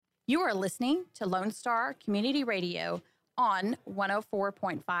You are listening to Lone Star Community Radio on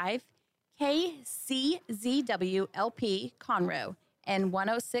 104.5 KCZWLP Conroe and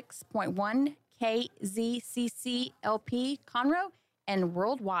 106.1 KZCCLP Conroe and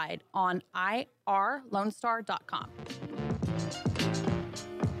worldwide on irlonestar.com.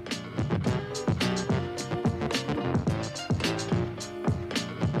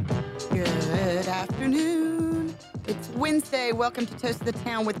 Good afternoon. It's Wednesday. Welcome to Toast of the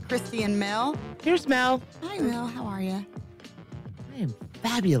Town with Christy and Mel. Here's Mel. Hi, Mel. How are you? I am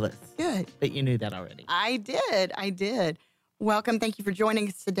fabulous. Good. But you knew that already. I did. Welcome. Thank you for joining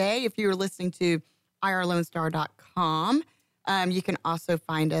us today. If you are listening to irlonestar.com, you can also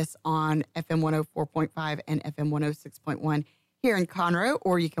find us on FM 104.5 and FM 106.1 here in Conroe,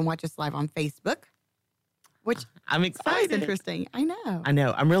 or you can watch us live on Facebook, which I'm is excited. interesting. I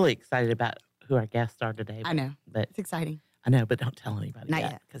know. I'm really excited about who our guests are today. I know. But It's exciting. I know, but don't tell anybody Not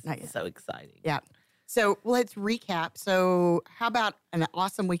yet yet. because Not it's yet. so exciting. Yeah. So let's recap. So how about an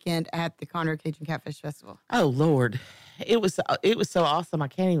awesome weekend at the Conroe Cajun Catfish Festival? Oh Lord, it was so awesome. I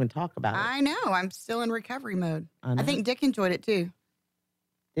can't even talk about it. I know. I'm still in recovery mode. I know. I think Dick enjoyed it too.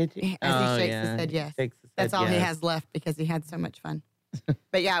 Did you? As he shakes his head, yes. Shakes his That's head, all he yes. has left because he had so much fun.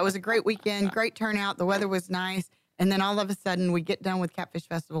 But yeah, it was a great weekend, great turnout. The weather was nice. And then all of a sudden we get done with Catfish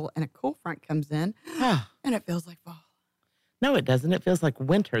Festival and a cool front comes in and it feels like fall. No, it doesn't. It feels like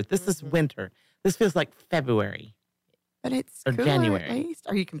winter. This is winter. This feels like February. But it's Or cooler January. at least.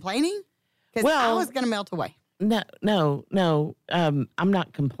 Are you complaining? Because I Well- was going to melt away. No. I'm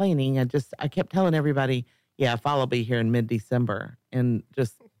not complaining. I kept telling everybody, yeah, fall will be here in mid-December, and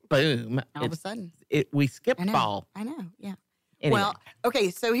just boom, All of a sudden. we skipped I know. fall. I know. Yeah. Anyway, Well, okay.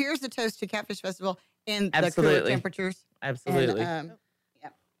 So here's the toast to Catfish Festival in the cooler Absolutely. temperatures. absolutely. And, yeah.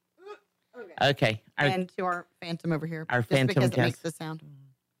 Okay, And to our phantom over here. Our just phantom because it makes guest. the sound.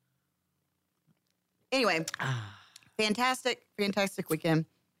 Anyway, fantastic weekend.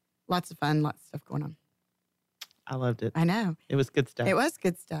 Lots of fun, lots of stuff going on. I loved it. I know. It was good stuff. It was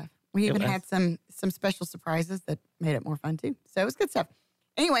good stuff. We It even was. had some special surprises that made it more fun too. So it was good stuff.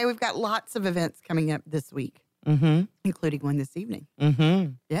 Anyway, we've got lots of events coming up this week, Mm-hmm. including one this evening.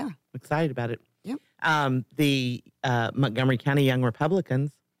 Mm-hmm. Yeah. Excited about it. Yep. The Montgomery County Young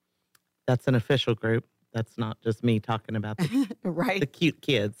Republicans. That's an official group. That's not just me talking about the Right. cute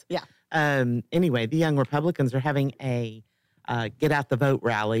kids. Yeah. Anyway, the Young Republicans are having a get out the vote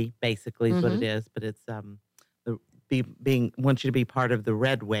rally. Basically, is what it is. But it's want you to be part of the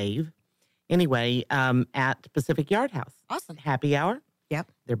Red Wave. Anyway, at Pacific Yard House, Awesome. happy hour.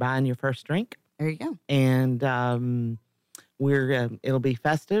 Yep. They're buying your first drink, There you go. and it'll be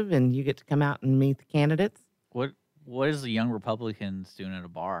festive, and you get to come out and meet the candidates. What is the Young Republicans doing at a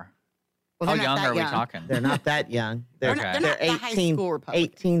bar? Well, How they're not young that are we talking? They're not that young. They're Okay. not, they're not the high 18, school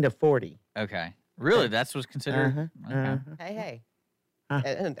Republicans. 18 to 40. Okay. Really? That's what's considered? Uh-huh, Okay. uh-huh. Hey. Huh.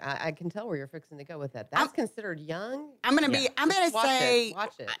 And I can tell where you're fixing to go with that. That's considered young. I'm gonna Yeah. Watch say it.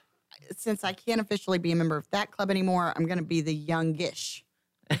 Watch it. since I can't officially be a member of that club anymore, I'm gonna be the youngish.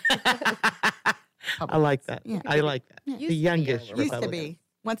 I like that. Yeah. I like that. Yeah. The Used to be youngest younger. Used to Republican. be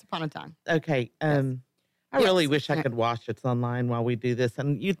once upon a time. Okay. I Yes. really wish I Yeah. could watch it online while we do this.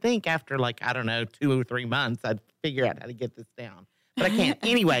 And you'd think after 2 or 3 months, I'd figure out how to get this down. But I can't.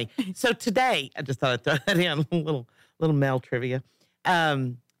 Anyway, so today, I just thought I'd throw that in, a little Mel trivia.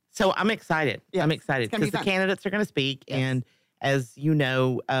 So I'm excited. Yes, I'm excited it's gonna be because the fun. candidates are going to speak. Yes. And as you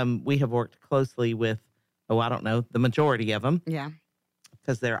know, we have worked closely with, the majority of them Yeah,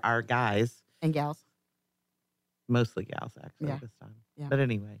 because they're our guys, and gals. mostly gals actually Yeah. this time. Yeah. But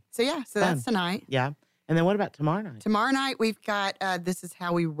anyway, So yeah, so that's tonight. yeah. And then what about tomorrow night? Tomorrow night we've got This Is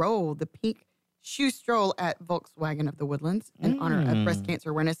How We Roll, the pink shoe stroll at Volkswagen of the Woodlands in honor of breast cancer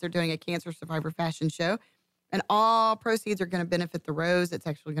awareness. They're doing a cancer survivor fashion show, and all proceeds are going to benefit the Rose. It's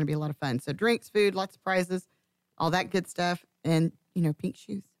actually going to be a lot of fun. So drinks, food, lots of prizes, all that good stuff, and pink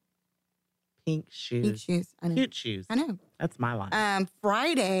shoes. Pink shoes. Pink shoes. I know. Cute shoes. I know. That's my line.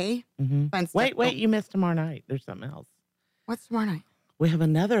 Friday, Mhm. fun stuff. Wait, you missed tomorrow night. There's something else. What's tomorrow night? We have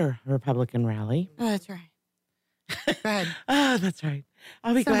another Republican rally. Oh, that's right. Go ahead. Oh, that's right.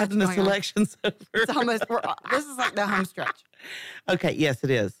 I'll be So glad much when this going on. election's over. It's almost. This is like the home stretch. Okay, yes,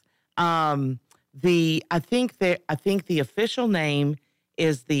 it is. I think the official name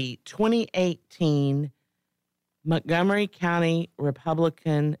is the 2018 Montgomery County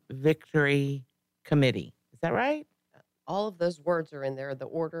Republican Victory Committee. Is that right? All of those words are in there. The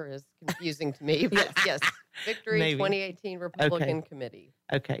order is confusing to me. But yes. Victory Maybe. 2018 Republican Committee.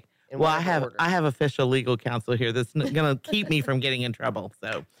 Okay. in Well, whatever order. I have official legal counsel here that's going to keep me from getting in trouble.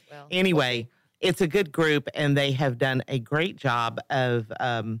 So Well, anyway, it's a good group, and they have done a great job of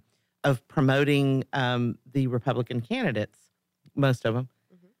of promoting the Republican candidates, most of them.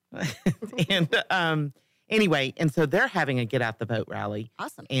 And anyway, and so they're having a get out the vote rally,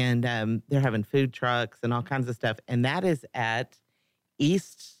 Awesome. and they're having food trucks and all kinds of stuff, and that is at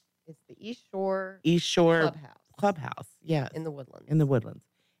It's the East Shore East Shore Clubhouse Yeah, in the Woodlands. in the Woodlands.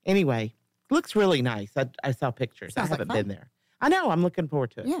 Anyway, looks really nice. I saw pictures. Sounds I like haven't fun. been there. I know. I'm looking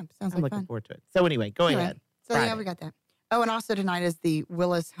forward to it. Yeah, sounds I'm like looking fun. forward to it. So anyway, go Anyway, ahead. So yeah, Friday. we got that. Oh, and also tonight is the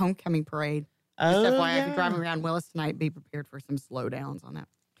Willis Homecoming Parade. Oh, Just FYI, if yeah. you're driving around Willis tonight, be prepared for some slowdowns on that.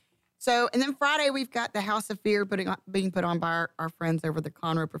 So, and then Friday, we've got the House of Fear being put on by our friends over the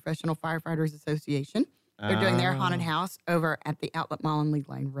Conroe Professional Firefighters Association. They're doing their haunted house over at the Outlet Mall on League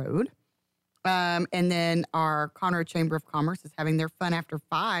Line Road. And then our Conroe Chamber of Commerce is having their Fun After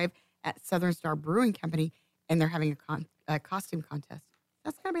 5 at Southern Star Brewing Company, and they're having a costume contest.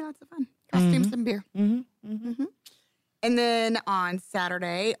 That's going to be lots of fun. Costumes and beer. Mm-hmm, mm-hmm. Mhm. And then on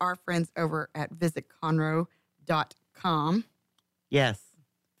Saturday, our friends over at visitconroe.com. Yes.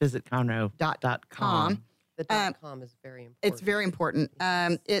 Visit Conroe.com. The Um, .com is very important. It's very important.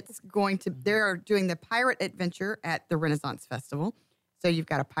 They're doing the pirate adventure at the Renaissance Festival. So you've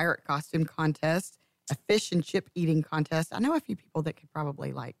got a pirate costume contest, a fish and chip eating contest. I know a few people that could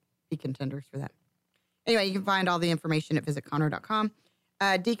probably be contenders for that. Anyway, you can find all the information at visitconroe.com.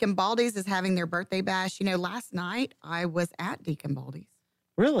 Deacon Baldy's is having their birthday bash. You know, last night I was at Deacon Baldy's.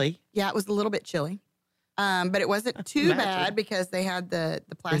 Really? Yeah, it was a little bit chilly. But it wasn't too Imagine. bad because they had the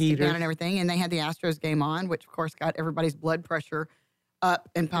plastic heaters. down and everything, and they had the Astros game on, which of course got everybody's blood pressure up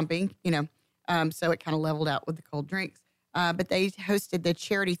and pumping, so it kind of leveled out with the cold drinks. But they hosted the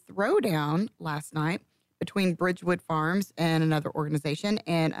charity throwdown last night between Bridgewood Farms and another organization,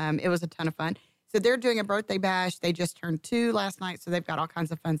 and it was a ton of fun. So they're doing a birthday bash. They just turned 2 last night, so they've got all kinds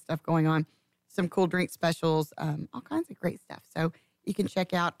of fun stuff going on, some cool drink specials, all kinds of great stuff. So you can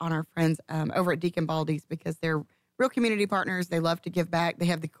check out on our friends over at Deacon Baldy's because they're real community partners. They love to give back. They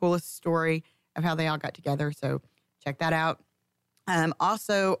have the coolest story of how they all got together. So check that out.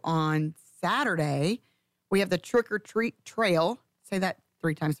 Also on Saturday, we have the Trick or Treat Trail. Say that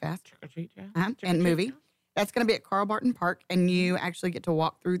 3 times fast. Trick or treat, yeah. And Trick or treat, movie. yeah. That's going to be at Carl Barton Park, and you actually get to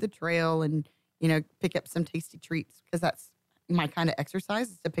walk through the trail and, pick up some tasty treats because that's my kind of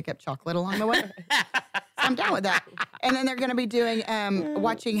exercise is to pick up chocolate along the way. I'm down with that. And then they're going to be doing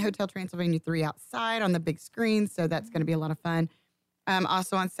watching Hotel Transylvania 3 outside on the big screen, so that's going to be a lot of fun.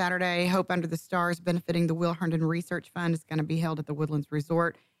 Also on Saturday, Hope Under the Stars, benefiting the Will Herndon Research Fund, is going to be held at the Woodlands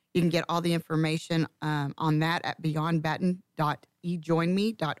Resort. You can get all the information on that at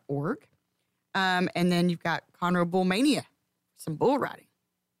beyondbaton.ejoinme.org. And then you've got Conroe Bull Mania, some bull riding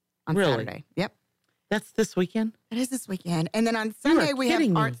on Really? Saturday. Yep. That's this weekend? It is this weekend. And then on You are Sunday, we have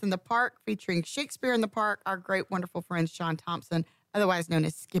kidding me. Arts in the Park featuring Shakespeare in the Park. Our great, wonderful friend, Sean Thompson, otherwise known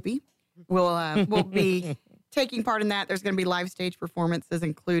as Skippy, will be taking part in that. There's going to be live stage performances,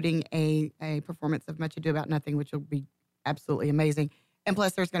 including a performance of Much Ado About Nothing, which will be absolutely amazing. And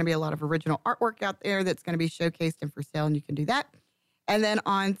plus, there's going to be a lot of original artwork out there that's going to be showcased and for sale, and you can do that. And then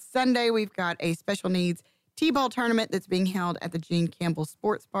on Sunday, we've got a special needs T-ball tournament that's being held at the Gene Campbell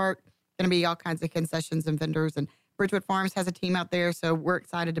Sports Park. Going to be all kinds of concessions and vendors, and Bridgewood Farms has a team out there, so we're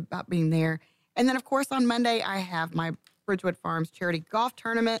excited about being there. And then, of course, on Monday, I have my Bridgewood Farms charity golf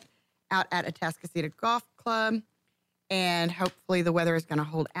tournament out at Atascocita Golf Club, and hopefully the weather is going to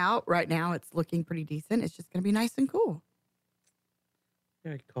hold out. Right now, it's looking pretty decent. It's just going to be nice and cool.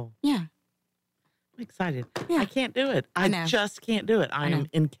 Very cool. Yeah. I'm excited. Yeah. I can't do it. I know. Just can't do it. I know. am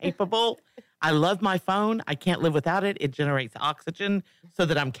incapable. I love my phone. I can't live without it. It generates oxygen so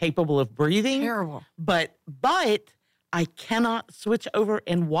that I'm capable of breathing. Terrible. But I cannot switch over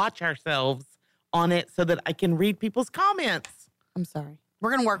and watch ourselves on it so that I can read people's comments. I'm sorry. We're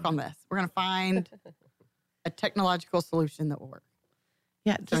going to work on this. We're going to find a technological solution that will work.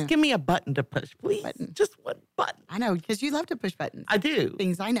 Yeah, just Yeah. give me a button to push, please. Button. Just one button. I know, because you love to push buttons. I do.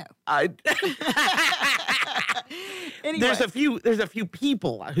 Things I know. Anyway. There's a few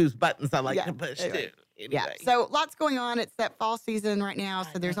people whose buttons I like Yeah, to push anyway. too. Yeah. Anyway. So lots going on. It's that fall season right now.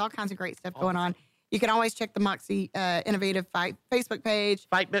 So there's all kinds of great stuff going on. You can always check the Moxie Innovative Fight Facebook page.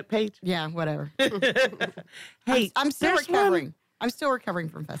 Fight book page. Yeah, whatever. Hey, I'm still there's recovering. one- I'm still recovering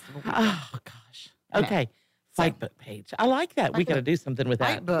from festival. Oh gosh. I know. Okay. Fight book page. I like that. We Fight got to book. do something with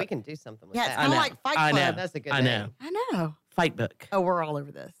that. Fight book. We can do something with Yeah, it's that. kind of know. like Fight I Club. know. That's a good I know. name. I know. Fight book. Oh, we're all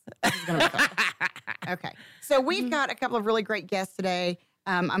over this. This is gonna be fun. Okay. So we've got a couple of really great guests today.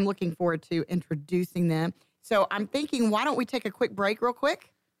 I'm looking forward to introducing them. So I'm thinking, why don't we take a quick break real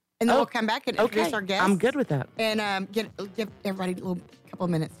quick? And then Oh, we'll come back and introduce Okay. our guests. I'm good with that. And give everybody a little couple of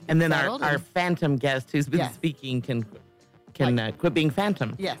minutes. to get And then settled our and- phantom guest who's been Yes. speaking can can quit being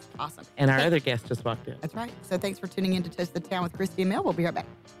phantom. Yes, awesome. And our other guest just walked in. That's right. So thanks for tuning in to Toast the Town with Christy and Mel. We'll be right back.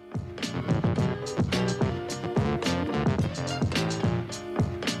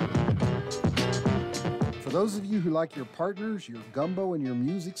 For those of you who like your partners, your gumbo, and your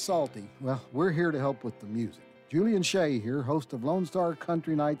music salty, well, we're here to help with the music. Julian Shea here, host of Lone Star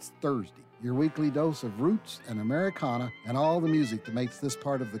Country Nights Thursday, your weekly dose of roots and Americana and all the music that makes this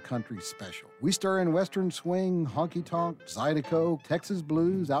part of the country special. We stir in Western swing, honky-tonk, Zydeco, Texas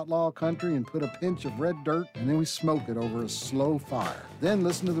blues, outlaw country, and put a pinch of red dirt, and then we smoke it over a slow fire. Then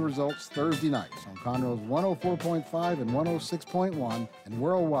listen to the results Thursday nights on Conroe's 104.5 and 106.1 and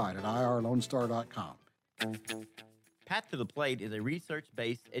worldwide at irlonestar.com. Path to the Plate is a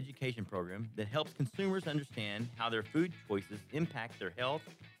research-based education program that helps consumers understand how their food choices impact their health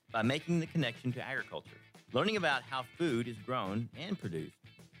by making the connection to agriculture, learning about how food is grown and produced,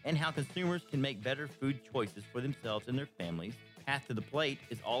 and how consumers can make better food choices for themselves and their families. Path to the Plate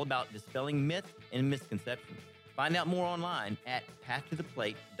is all about dispelling myths and misconceptions. Find out more online at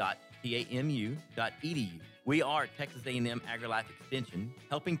pathtotheplate.tamu.edu. We are Texas A&M AgriLife Extension,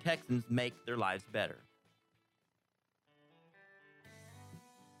 helping Texans make their lives better.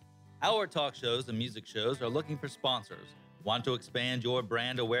 Our talk shows and music shows are looking for sponsors. Want to expand your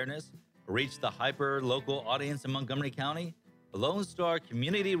brand awareness? Reach the hyper-local audience in Montgomery County? Lone Star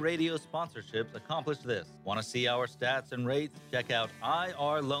Community Radio sponsorships accomplish this. Want to see our stats and rates? Check out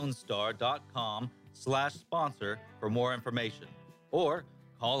irlonestar.com/sponsor for more information. Or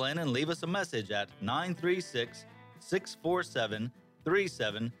call in and leave us a message at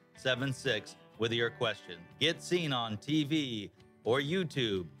 936-647-3776 with your question. Get seen on TV or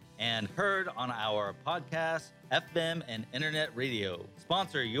YouTube and heard on our podcast, FM, and internet radio.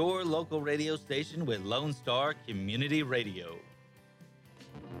 Sponsor your local radio station with Lone Star Community Radio.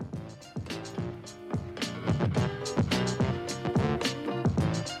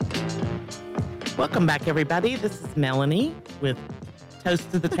 Welcome back, everybody. This is Melanie with Toast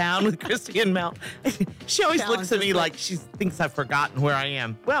to the Town with Christy and Mel. She always looks at me like she thinks I've forgotten where I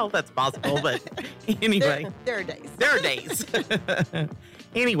am. Well, that's possible, but anyway. There are days. There are days.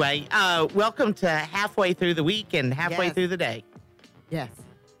 Anyway, welcome to halfway through the week and halfway Yes. through the day. Yes.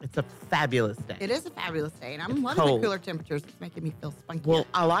 It's a fabulous day. It is a fabulous day, and I'm It's loving cold. the cooler temperatures. It's making me feel spunky. Well,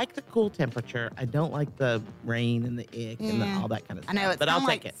 I like the cool temperature. I don't like the rain and the ick and Yeah. all that kind of I stuff. know it's but I'll kind of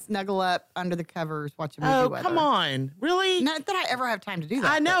like take it. snuggle up under the covers, watch a movie. Oh, weather. come on. Really? Not that I ever have time to do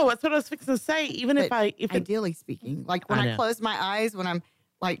that. I know. That's what I was fixing to say. Even if But it, ideally speaking, like when I I know. close my eyes, when I'm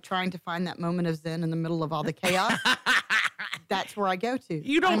like trying to find that moment of zen in the middle of all the chaos, that's where I go to.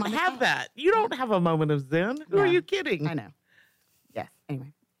 you I'm don't on the have couch. that. You don't have a moment of zen. Who are No. you kidding? I know. Yes.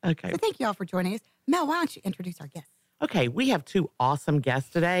 Anyway, Okay. so thank you all for joining us. Mel, why don't you introduce our guests? Okay, we have two awesome guests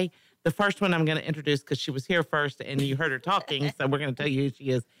today. The first one I'm going to introduce because she was here first and you heard her talking, so we're going to tell you who she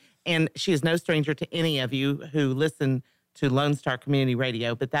is. And she is no stranger to any of you who listen to Lone Star Community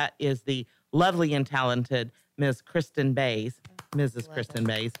Radio, but that is the lovely and talented Ms. Kristen Bays, Mrs. Kristen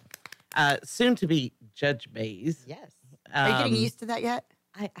Bays, soon to be Judge Bays. Yes. Are you getting Um, used to that yet?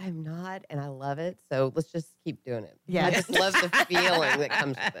 I'm not, and I love it. So let's just keep doing it. Yeah. I just love the feeling that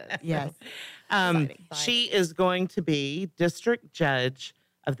comes with it. Yes. Exciting. She is going to be district judge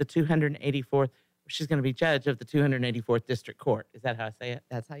of the 284th. She's going to be judge of the 284th District Court. Is that how I say it?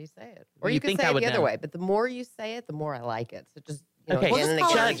 That's how you say it. Or You you, can think say I it would the other know? way. But the more you say it, the more I like it. So just, Okay, again and We'll again, just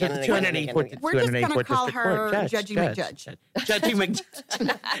and judge of again, the and again, and again, 284th. and again. We're just gonna 284th call District Court. her Judgy McJudge.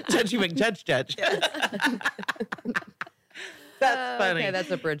 Judgy McJudge. That's funny. Okay, that's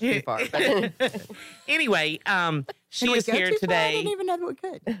a bridge too far. But Anyway, she Can we is go here too far? I today. didn't even know that we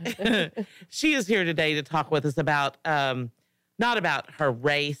could. She is here today to talk with us about not about her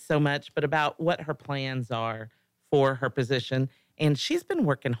race so much, but about what her plans are for her position. And she's been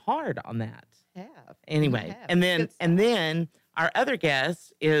working hard on that. have. Anyway, have. and then Good and stuff. then our other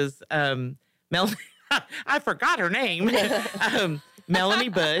guest is Melanie. I forgot her name. Melanie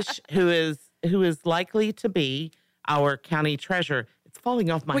Bush, who is likely to be our county treasurer. It's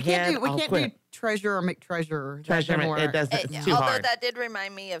falling off my We head. can't do I'll do quit. treasurer or McTreasurer. That Treasurer. doesn't It work. doesn't. It's too Although hard. that did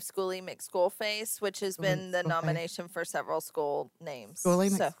remind me of Schoolie McSchoolface, which has Schoolie been the McSchoolface. nomination for several school names.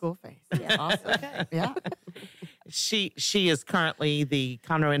 Schoolie So- McSchoolface. Yeah. Awesome. Okay. Yeah. She is currently the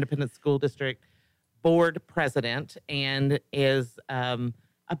Conroe Independent School District board president and is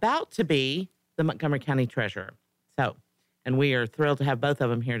about to be the Montgomery County treasurer. So, and we are thrilled to have both of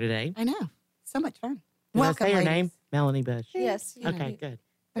them here today. I know. So much fun. Did Welcome, I say her ladies. name? Melanie Bush. Yes. you know, Okay, good.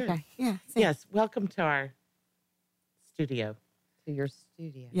 Okay. Yeah. same. Yes, welcome to our studio. To your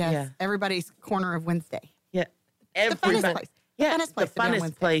studio. Yes. Yeah. Everybody's corner of Wednesday. Yeah, The funnest place. Yeah, funnest place the to be on funnest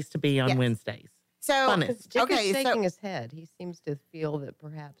Wednesdays. place to be on Yes. Wednesdays. So funnest. Dick Okay, is so- shaking his head. He seems to feel that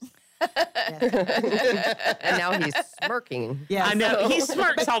perhaps. And now he's smirking. yeah, I know. so- He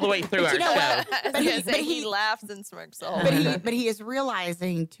smirks all the way through our you know show. what? I was But gonna say he- he laughs and smirks the whole but time. he is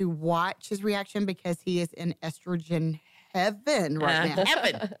realizing to watch his reaction because he is in estrogen heaven right now.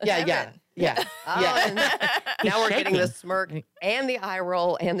 Evan. Yeah. Yeah. Oh, Yeah. and now we're getting the shaking. smirk and the eye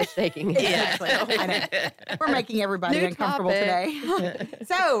roll and the shaking. Yeah. I know. We're making everybody New uncomfortable topic. today.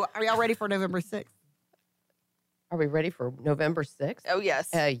 So, are y'all ready for November 6th? Are we ready for November 6th? Oh, yes.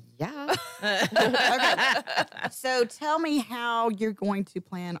 Yeah. Okay. So, tell me how you're going to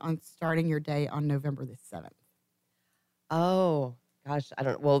plan on starting your day on November the 7th. Oh, gosh. I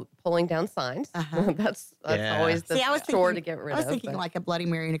don't know. Well, pulling down signs. Uh-huh. that's Yeah. always the See, I was chore thinking- to get rid I was of. thinking but like a Bloody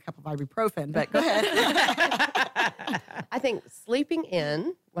Mary and a cup of ibuprofen, but go ahead. I think sleeping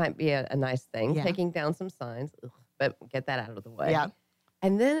in might be a nice thing, Yeah. taking down some signs, but get that out of the way. Yeah.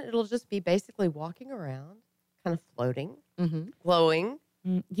 And then it'll just be basically walking around, kind of floating, Mm-hmm. glowing.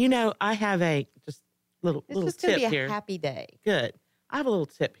 You know, I have a just little It's little just going to tip be a here. happy day. Good. I have a little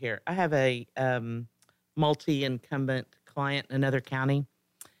tip here. I have a multi-incumbent client in another county,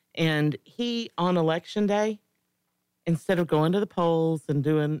 and he on election day, instead of going to the polls and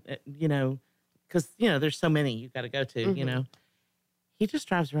doing, because there's so many you got to go to, Mhm. he just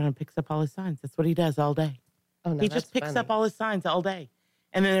drives around and picks up all his signs. That's what he does all day. Oh, no, He just that's picks funny. up all his signs all day,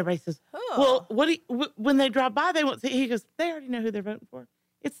 and then everybody says, Oh. "Well, when they drive by, they won't see." He goes, "They already know who they're voting for.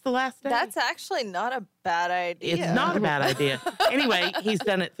 It's the last day." That's actually not a bad idea. It's not a bad idea. Anyway, he's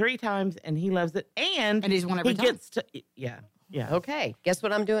done it 3 times and he loves it. And And he's won every he time. gets to, yeah. Okay. Guess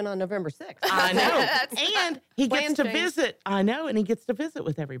what I'm doing on November 6th? I know. That's- And he Plan gets to change. visit. I know. And he gets to visit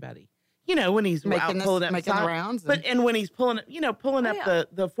with everybody. When he's out pulling up making the sign- rounds. But and when he's pulling up yeah.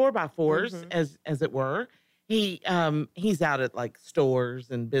 the 4x4s Mhm. as it were, he's out at like stores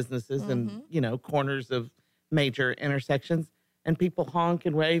and businesses and corners of major intersections, and people honk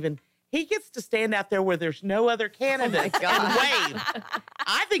and wave, and he gets to stand out there where there's no other candidates and God. wave.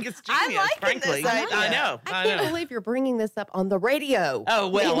 I think it's I'm genius, liking this frankly. idea. I know. I can't believe you're bringing this up on the radio. Oh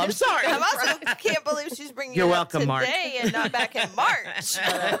well, I'm sorry. I also can't believe she's bringing You're it up welcome, Mark. today and not back in March.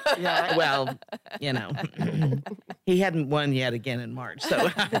 yeah. Well, he hadn't won yet again in March, so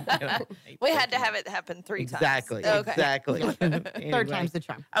We had to have it happen 3 times. exactly, Okay. exactly. Third Anyway. time's the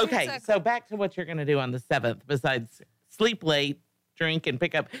charm. Okay, Exactly. so back to what you're going to do on the 7th, besides sleep late, drink, and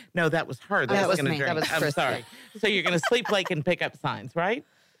pick up. No, that was her That was going to me. drink. That was I'm Kristen. sorry. So you're going to sleep late and pick up signs, right?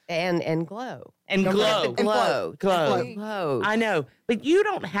 And glow. And Don't forget the glow. glow. Glow. Glow. I know, but you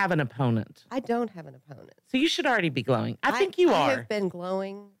don't have an opponent, I don't have an opponent. so you should already be glowing. I think you I are. have been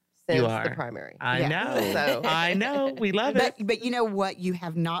glowing You since are. the primary. I Yeah. know. So- I know. We love it. But you know what you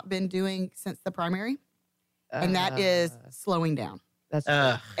have not been doing since the primary? And that is slowing down. That's true.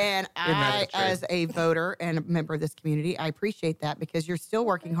 Ugh. And that I, the truth? as a voter and a member of this community, I appreciate that because you're still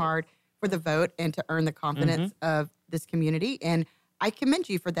working hard for the vote and to earn the confidence of this community. And I commend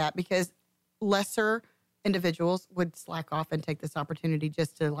you for that because lesser individuals would slack off and take this opportunity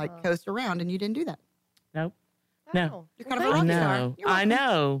just to coast around, and you didn't do that. Nope. No. Oh, You're kind of well, a I rock thank you. star. know. You're I welcome.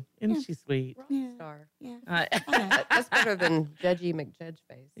 know. Isn't Yeah. she sweet? Rock Yeah. star. Yeah. I- That's better than Judgy McJudge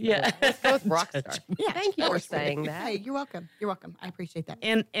face. So Yeah. Let's go with rock star. Yeah. Thank you for saying that. Hey, you're welcome. You're welcome. I appreciate that.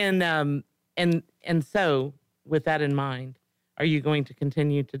 And so with that in mind, are you going to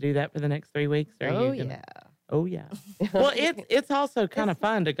continue to do that for the next 3 weeks? Or are Oh, you gonna- yeah. Oh yeah. Well, it's also kind of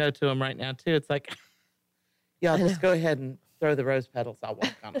fun to go to them right now too. It's like, y'all just go ahead and throw the rose petals. I'll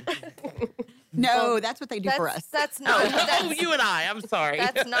walk on them. No, that's what they do for us. That's not. Oh, That's, you and I. I'm sorry.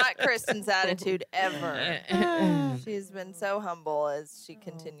 that's not Kristen's attitude ever. Uh, She's been so humble as she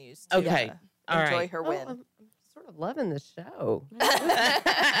continues to Okay. All enjoy right. her Oh, win. I'm sort of loving the show.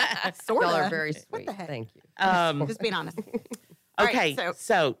 Sort Y'all of. are very What sweet. the heck? Thank you. Just being honest. All Okay, right,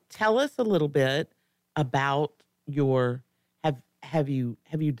 so tell us a little bit about your have you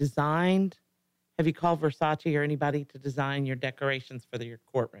designed, have you called Versace or anybody to design your decorations for your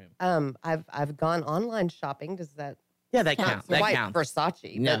courtroom? I've gone online shopping. Does that Yeah, that Counts. counts. That quite counts.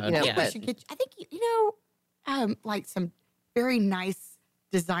 Versace? No, but, you know, yeah. I but should get. I think like some very nice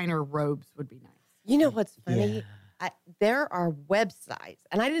designer robes would be nice. you know what's funny? Yeah. There are websites,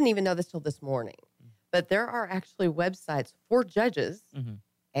 and I didn't even know this till this morning, but there are actually websites for judges Mhm.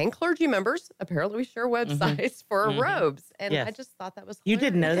 and clergy members. Apparently, we share websites for Mhm. robes, and Yes. I just thought that was You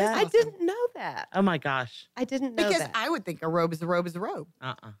didn't know hilarious. that? I didn't know that. Oh my gosh. I didn't know Because that. I would think a robe is a robe is a robe,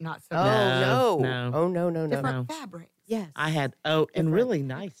 Uh-uh. not so oh No, no. no. Oh no. different no. fabrics. Yes. I had and Different really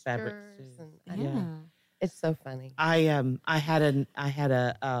nice fabrics textures too. and- Yeah. It's so funny. I had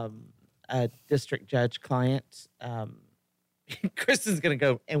a district judge client. Kristen's gonna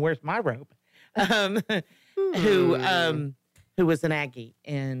go, and where's my robe? who was an Aggie,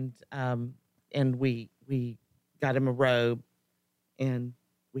 and we got him a robe, and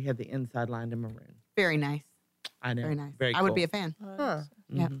we had the inside lined in maroon. Very nice. I know. Very nice. Very I would cool. be a fan. Huh.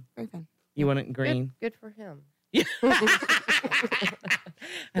 Yeah, Mhm. very fan. You want it in green? Good for him.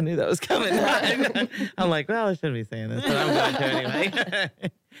 I knew that was coming. I'm like, well, I shouldn't be saying this, but I'm going to anyway.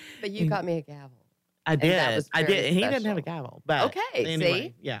 But you got me a gavel. I did. that was I very did. He didn't have a special. gavel, but Okay, Anyway,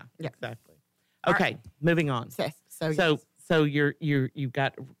 see? yeah, Yeah. exactly. Okay, moving on. So So you're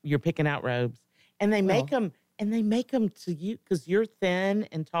picking out robes, and they make them to you because you're thin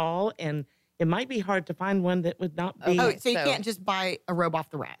and tall, and it might be hard to find one that would not be. Oh, so you So- can't just buy a robe off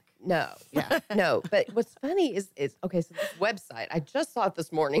the rack. No. Yeah. No. But what's funny is okay, so this website, I just saw it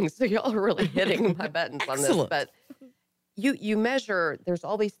this morning, so y'all are really hitting my buttons on this. Excellent. But you measure, there's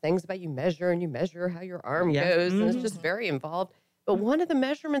all these things about you measure how your arm Yeah. goes, and it's Mhm. just very involved. But one of the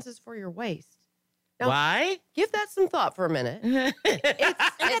measurements is for your waist. Now, Why? give that some thought for a minute.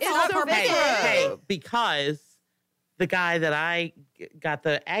 It's all so for big. Hey, because the guy that I got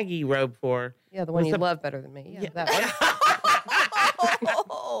the Aggie robe for, Yeah, the one was you a- love better than me. Yeah, Yeah. that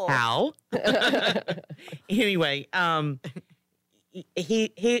Oh. Hal. one. Anyway,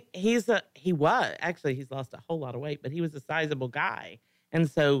 he's lost a whole lot of weight, but he was a sizable guy, and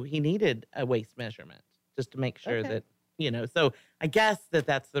so he needed a waist measurement just to make sure Okay. that So I guess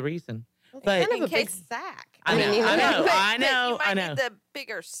that's the reason. Well, But- it's kind In of a big case- sack. I know, you I know. But you might know. need the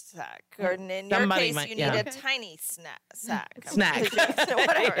bigger sack, or in your Somebody case, might- you yeah. need Okay. a tiny sack. Snack.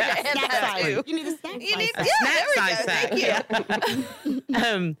 Whatever. Yeah. And Snack that size. too. You need a snack You size need, sack. yeah, Snack there we size go. sack.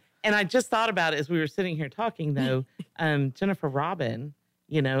 Thank you. And I just thought about it as we were sitting here talking, though. Jennifer Robin,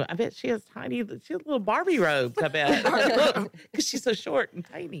 I bet she has little Barbie robes. I bet because she's so short and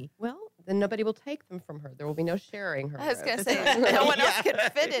tiny. Well, then nobody will take them from her. There will be no sharing her. I was going to robes. say, no one else Yeah. could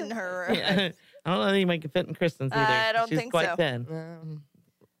fit in her. Yeah. I don't know if anybody can fit in Kristen's either. I don't She's think quite so. thin.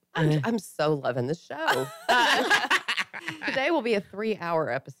 No. I'm so loving the show. Today will be a 3-hour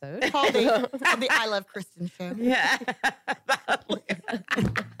episode. Called the I Love Kristen show. Yeah.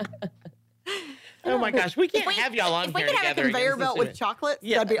 Oh my gosh, we can't have y'all on If we here could have a together. conveyor again belt so with soon. chocolates,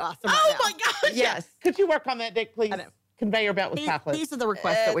 Yeah. that'd be awesome. Oh right my now. gosh! Yes. Could you work on that, Dick, please? I know. Conveyor belt with chocolate. These are the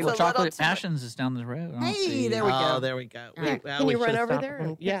requests that we It's want. a little Chocolate. too much. Passions is down the road. I don't Hey, see- there we go. Oh, there we go. All right. Well, Can we you run should've over stopped there before-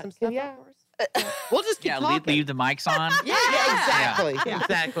 and pick yeah, some stuff yeah. up for us? We'll just keep Yeah, talking. leave the mics on. Yeah, exactly.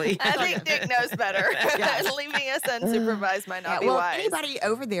 Exactly. I think Dick knows better. Leaving us unsupervised might not be well, if wise. anybody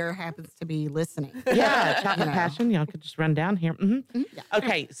over there happens to be listening. Yeah, chocolate You know. passion. Y'all could just run down here. Mhm. Yeah.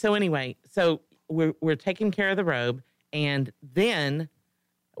 Okay, so anyway, we're taking care of the robe, and then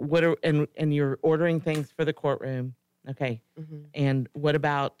and you're ordering things for the courtroom. Okay, Mhm. and what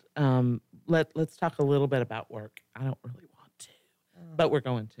about let's talk a little bit about work. I don't really want to, but we're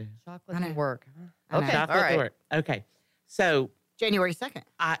going to. Chocolate I know. and work. I know. Okay, Chocolate all right. work. Okay, so January 2nd.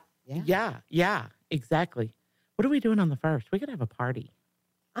 yeah, exactly. What are we doing on the 1st? We could have a party.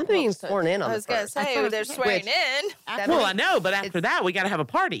 I'm being sworn in on I the was going to first. say, they're swearing in. After- Well, I know, but after It's- that, we got to have a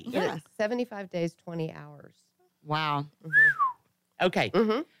party. But Yeah. it's 75 days, 20 hours. Wow. Okay,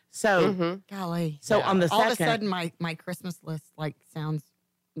 Mm-hmm. so Mm-hmm. Golly. so on the All of a second, sudden, my Christmas list sounds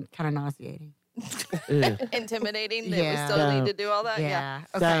kind of nauseating. ugh. Intimidating that Yeah. we still Don't. need to do all that. Yeah.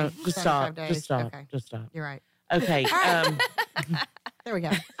 So, Okay. just 75 stop. days. Just stop. Okay. Just stop. You're right. Okay. There we go.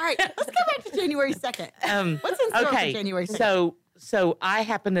 All right. Let's go back to January 2nd. What's in store okay. for January 2nd? So I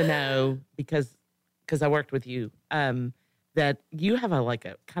happen to know because I worked with you that you have a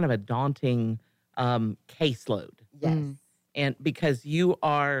kind of a daunting caseload, Yes. Mm. and because you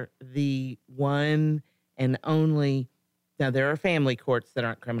are the one and only. Now there are family courts that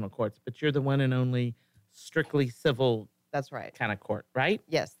aren't criminal courts, but you're the one and only strictly civil That's right. kind of court, right?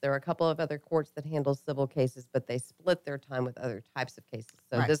 Yes, there are a couple of other courts that handle civil cases, but they split their time with other types of cases.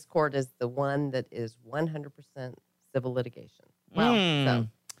 So Right. this court is the one that is 100% civil litigation. Wow. Mm. So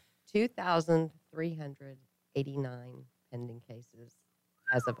 2,389 pending cases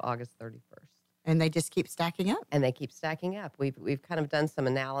as of August 31st. And they just keep stacking up. And they keep stacking up. We've kind of done some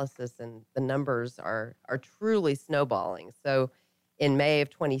analysis, and the numbers are truly snowballing. So in May of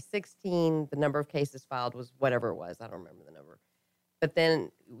 2016, the number of cases filed was whatever it was. I don't remember the number. But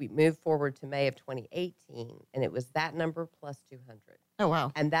then we moved forward to May of 2018, and it was that number plus 200. Oh,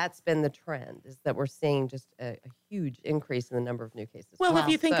 wow. And that's been the trend, is that we're seeing just a huge increase in the number of new cases. Well, if Wow.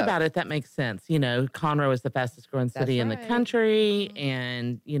 you think So- about it, that makes sense. Conroe is the fastest growing city in the right. country.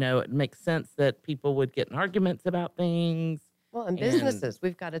 And, it makes sense that people would get in arguments about things. Well, and And- businesses.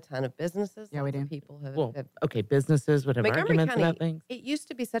 We've got a ton of businesses. Yeah, we Lots of do. People have, Well, have okay, businesses would have Montgomery arguments County, about things. It used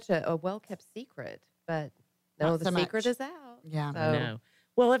to be such a well-kept secret, but no, Not the so secret much. is out. Yeah. So, I know.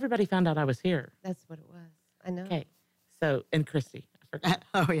 Well, everybody found out I was here. That's what it was. I know. Okay. So, and Christy. I forgot.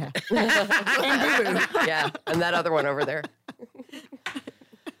 Oh, yeah. And Boo-Boo. Yeah, and that other one over there.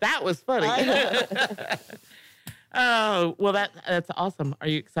 That was funny. Oh, well, that's awesome. Are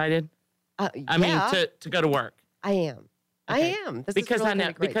you excited? I mean, to go to work. I am. Okay. I am. This Because is really I know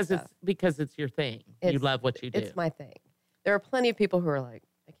gonna be great stuff. because it's your thing. You It's- love what you do. It's my thing. There are plenty of people who are like,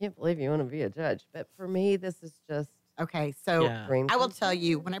 I can't believe you want to be a judge. But for me, this is just Okay, so Yeah. dream. I will come tell true.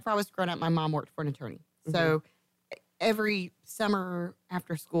 you, whenever I was growing up, my mom worked for an attorney. So every summer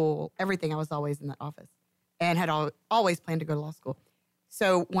after school, everything, I was always in that office and had always planned to go to law school.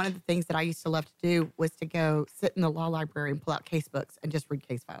 So one of the things that I used to love to do was to go sit in the law library and pull out case books and just read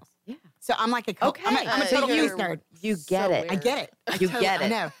case files. Yeah. So I'm like I'm a So total you're- news nerd. You get So it. I get it. I You totally- get it. I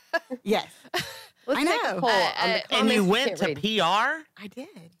know. Yes, Let's I take know. a poll on the and you comments went can't to read. PR? I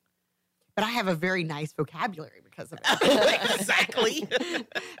did. But I have a very nice vocabulary because of it. Exactly.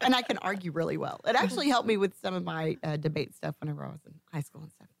 And I can argue really well. It actually helped me with some of my debate stuff whenever I was in high school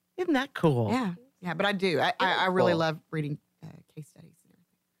and stuff. Isn't that cool? Yeah, yeah, but I do. I really cool. love reading case studies and everything.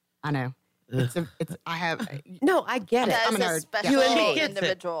 I know. I have. No, I get it. That I'm is a a nerd. special You and me. She gets it.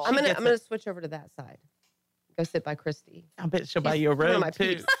 individual. I'm She gonna gets I'm gonna switch over to that side. Go sit by Christy. I bet she'll buy you a one of robe my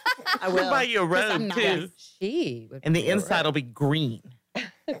too. peeps. I She'll will. buy you a 'Cause I'm robe not- too. She would And the be a inside rep. will be green.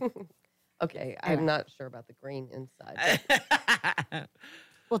 Okay, I'm not sure about the green inside.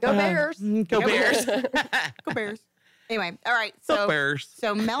 Well, Go Bears. Go Bears. Go Bears. Anyway, all right. Go So, Bears.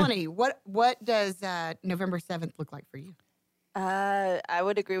 so Melanie, what does November 7th look like for you? I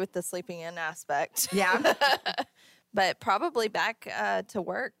would agree with the sleeping in aspect. Yeah. But probably back to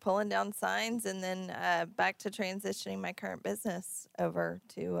work, pulling down signs, and then back to transitioning my current business over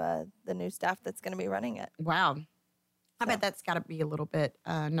to the new staff that's going to be running it. Wow. I bet that's got to be a little bit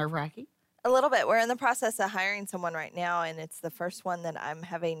nerve wracking. A little bit. We're in the process of hiring someone right now, and it's the first one that I'm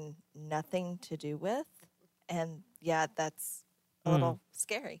having nothing to do with. And yeah, that's a little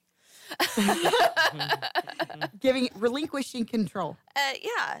scary. Relinquishing control.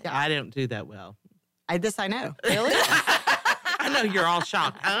 Yeah. I don't do that well. I know. Really? I know you're all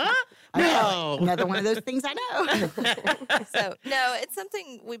shocked. Huh? I know. No. Another one of those things I know. So no, it's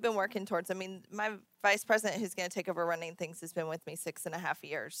something we've been working towards. I mean, my vice president who's going to take over running things has been with me 6.5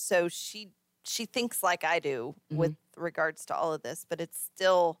 years. So she thinks like I do with regards to all of this, but it's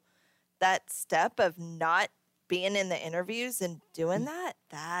still that step of not being in the interviews and doing that.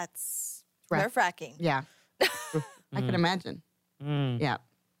 That's Rough. nerve-wracking. Yeah. I can imagine. Mm. Yeah.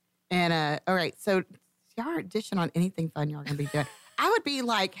 And all right, so y'all aren't dishing on anything fun y'all gonna be doing. I would be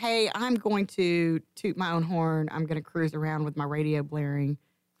like, hey, I'm going to toot my own horn. I'm gonna cruise around with my radio blaring.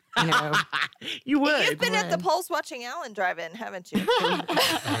 You know. You would. You've been at the would. polls watching Alan drive in, haven't you?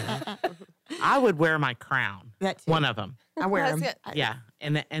 I would wear my crown. That too. One of them. I wear That's them. good. Yeah.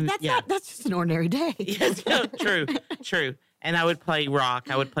 And That's yeah. that's just an ordinary day. Yes, no, true. And I would play rock.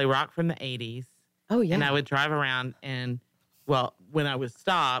 I would play rock from the 80s. Oh yeah. And I would drive around and, well, when I was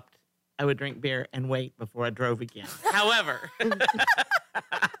stopped, I would drink beer and wait before I drove again. However,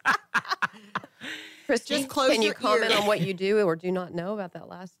 Christy, Just close can you your comment ears. on what you do or do not know about that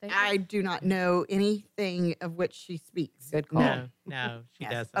last statement? I do not know anything of which she speaks. Good call. no, she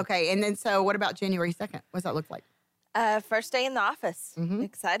Yes. doesn't. Okay, and then so what about January 2nd? What does that look like? First day in the office. Mhm.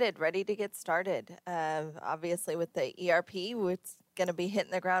 Excited, ready to get started. Obviously, with the ERP, it's going to be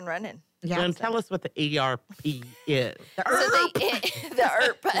hitting the ground running. Yeah. Then tell us what the ERP is. So the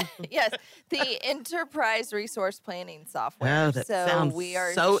ERP, yes, the Enterprise Resource Planning Software. Oh, that so sounds we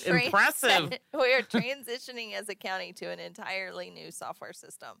are so impressive. We are transitioning as a county to an entirely new software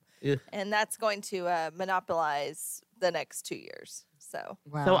system, Ugh. and that's going to monopolize the next 2 years. So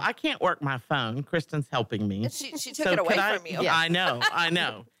Wow. So I can't work my phone. Kristen's helping me. she took So it away could I- from you. Yeah, I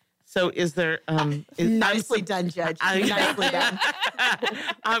know. So is there Nicely done, Judge. Nicely done.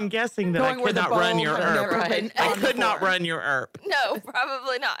 I'm guessing that Going I where could the not run bulb your had ERP. never been I on could not before. run your ERP. No,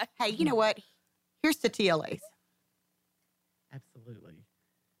 probably not. Hey, you know what? Here's the TLAs. Absolutely.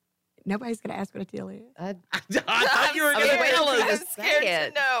 Nobody's going to ask what a TLA is. I thought you were I was going to waiting tell for you I'm us. to scared say to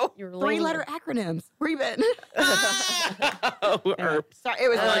it. know. You're 3-letter acronyms. Where you been? Oh, ERP. Sorry, it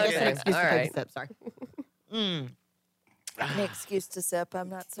was really just an Okay. excuse All to take a right. sip. Sorry. Mm. An excuse to sip. I'm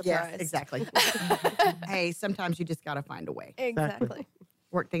not surprised. Yes, exactly. Hey, sometimes you just got to find a way. Exactly.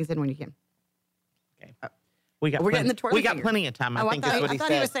 Work things in when you can. Okay. We got We're getting plenty- the twirly We got finger. plenty of time. I think is what I he thought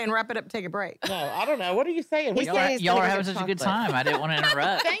said. he was saying wrap it up, take a break. No, I don't know. What are you saying? He's We saying he's Y'all gonna are get having such a good chocolate. time. I didn't want to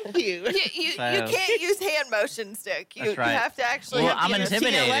interrupt. Thank you. You So- can't use hand motions, Dick. You, That's right. you have to actually. Well, have I'm to use-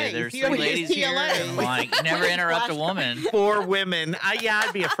 intimidated. TLA. There's You three use ladies here, TLA. and like never interrupt a woman. For women. I'd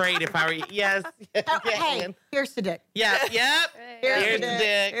be afraid if I were. Yes. Oh, hey, here's to Dick. Yeah. Yep. Here's Here's to the Dick.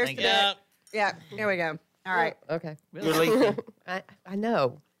 dick. Here's to Dick. Yep. Yeah, here we go. All right. Okay. Releasing. I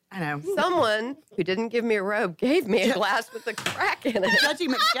know. I know. Someone who didn't give me a robe gave me a glass with a crack in it. Judgy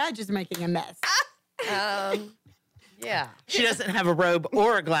McJudge is making a mess. Yeah. She doesn't have a robe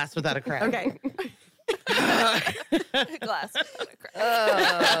or a glass without a crack. Okay. glass. without a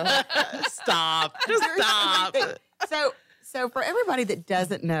crack. Stop. Just stop. So for everybody that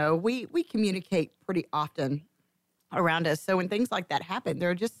doesn't know, we communicate pretty often around us. So when things like that happen, there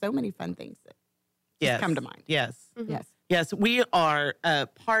are just so many fun things that Yes. come to mind. Yes. Yes. Yes, we are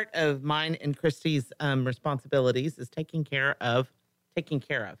part of mine and Christy's responsibilities is taking care of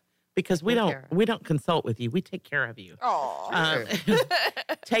because we don't consult with you. We take care of you. Aw.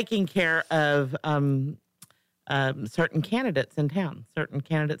 Taking care of certain candidates in town, certain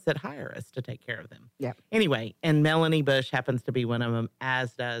candidates that hire us to take care of them. Yeah. Anyway, and Melanie Bush happens to be one of them,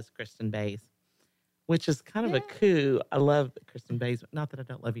 as does Kristen Bays, which is kind of a coup. I love Kristen Bays. Not that I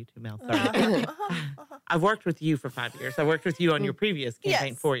don't love you too, Mel. Sorry. I've worked with you for 5 years. I worked with you on your previous campaign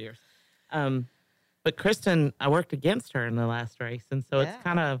Yes. 4 years. But Kristen, I worked against her in the last race, and so it's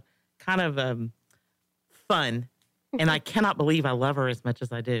kind of fun. And I cannot believe I love her as much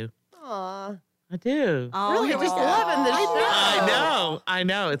as I do. Aw. I do. Oh, Really here we just go. loving the I show. I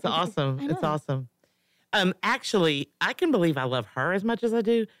know. It's awesome. I It's know. awesome. Actually, I can believe I love her as much as I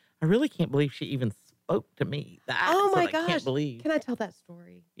do. I really can't believe she even spoke to me. That's Oh my what I gosh. can't believe. Can I tell that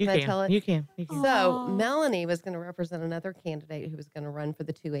story? You I can. tell it? You can. You can. So Aw. Melanie was going to represent another candidate who was going to run for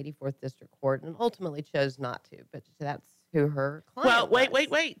the 284th District Court and ultimately chose not to. But that's who her client Well, wait.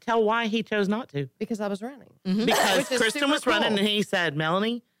 was. Tell why he chose not to. Because I was running. Because Which is Kristen super was running cool. and he said,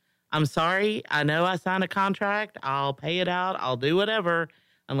 Melanie, I'm sorry. I know I signed a contract. I'll pay it out. I'll do whatever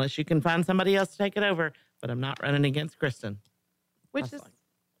unless you can find somebody else to take it over. But I'm not running against Kristen. Which That's is like,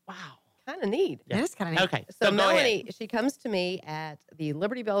 wow. kind of neat. That is kind of neat. Okay. So go ahead. Melanie, she comes to me at the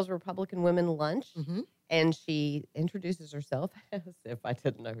Liberty Bells Republican Women Lunch, Mhm. and she introduces herself as if I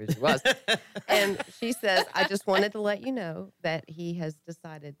didn't know who she was. And she says, I just wanted to let you know that he has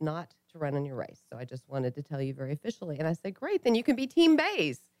decided not to run in your race. So I just wanted to tell you very officially. And I said, great, then you can be Team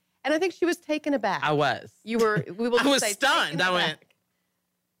Bays. And I think she was taken aback. I was. You were, we will I just was say, stunned. taken I went, aback.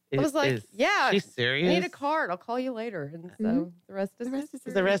 I was like, yeah, She's I serious. need a card. I'll call you later. And so the rest is The rest is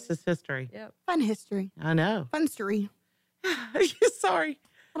history. The rest is history. Yep. Fun history. I know. Fun story. Sorry.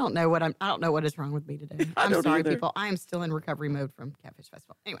 I don't know what is wrong with me today. I I'm don't sorry, either. people. I am still in recovery mode from Catfish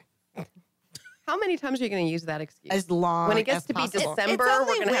Festival. Anyway, How many times are you going to use that excuse? as long When it gets as to be possible. December, it's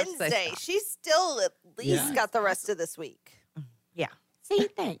only we're going to have to say Wednesday. stop. She's still at least Yeah. got the rest of this week. Yeah. See,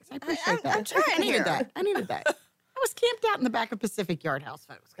 thanks. I appreciate that. I'm trying I needed here. that. I needed that. I was camped out in the back of Pacific Yard House,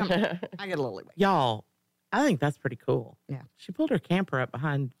 folks. Come on. I get a little leeway. Y'all, I think that's pretty cool. Yeah. She pulled her camper up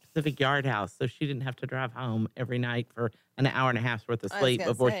behind Pacific Yard House so she didn't have to drive home every night for an hour and a half's worth of I was sleep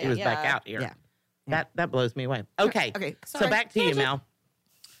gonna before say, she was back yeah. out here. Yeah. That blows me away. Okay. Okay. So Sorry. back to you, Tangent. Mel.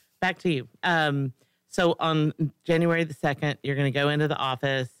 Back to you. So on January the 2nd, you're going to go into the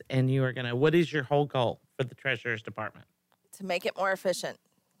office and you are going to, what is your whole goal for the Treasurer's Department? To make it more efficient,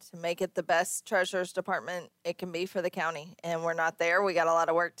 to make it the best treasurer's department it can be for the county. And we're not there. We got a lot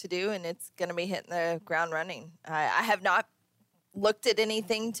of work to do, and it's going to be hitting the ground running. I have not looked at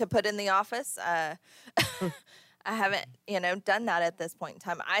anything to put in the office. I haven't, done that at this point in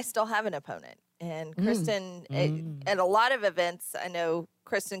time. I still have an opponent. And Kristen, at a lot of events, I know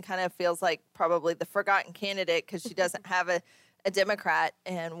Kristen kind of feels like probably the forgotten candidate because she doesn't have a Democrat.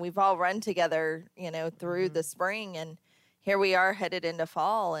 And we've all run together, through the spring. And here we are headed into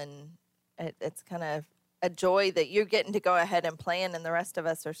fall. And it's kind of a joy that you're getting to go ahead and plan. And the rest of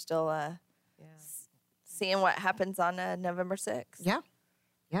us are still seeing what happens on November 6th. Yeah.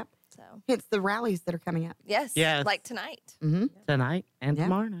 Yep. So, It's the rallies that are coming up. yes, Yes. like tonight. Mm-hmm. Tonight and Yeah.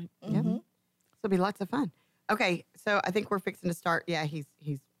 tomorrow night. Yep. So it'll be lots of fun. Okay, so I think we're fixing to start. Yeah, he's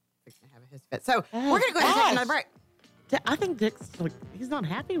fixing to have his fit. So we're gonna go ahead and take another break. I think Dick's like, he's not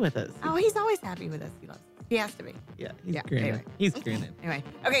happy with us. Oh, he's always happy with us. He loves us. He has to be. Yeah, he's Yeah, grinning. anyway. He's grinning. Anyway,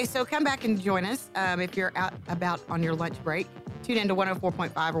 okay, so come back and join us if you're out about on your lunch break. Tune in to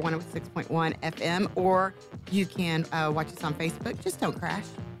 104.5 or 106.1 FM, or you can watch us on Facebook. Just don't crash,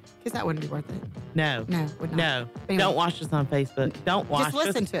 because that wouldn't be worth it. No. No, would not. No. Anyway. Don't watch us on Facebook. Don't watch Just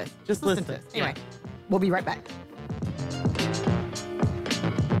listen us. to us. Just listen. to us. Anyway, we'll be right back.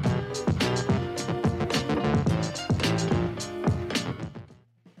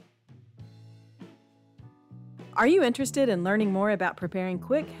 Are you interested in learning more about preparing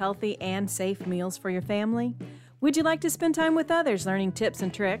quick, healthy, and safe meals for your family? Would you like to spend time with others learning tips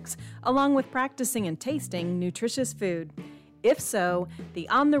and tricks, along with practicing and tasting nutritious food? If so, the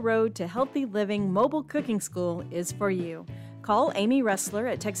On the Road to Healthy Living Mobile Cooking School is for you. Call Amy Ressler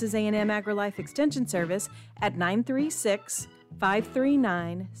at Texas A&M AgriLife Extension Service at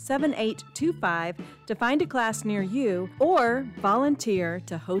 936-539-7825 to find a class near you or volunteer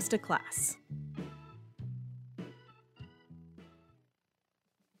to host a class.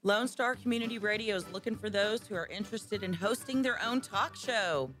 Lone Star Community Radio is looking for those who are interested in hosting their own talk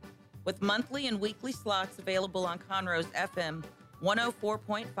show. With monthly and weekly slots available on Conroe's FM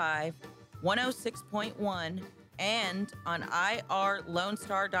 104.5, 106.1, and on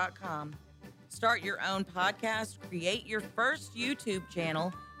irlonestar.com. Start your own podcast, create your first YouTube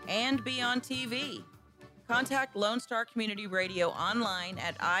channel, and be on TV. Contact Lone Star Community Radio online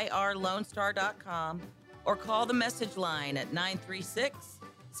at irlonestar.com or call the message line at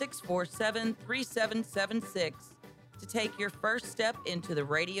 936-647-3776 to take your first step into the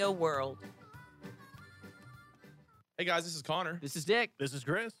radio world. Hey guys, this is Connor. This is Dick. This is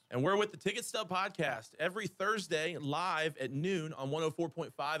Chris. And we're with the Ticket Stub Podcast every Thursday live at noon on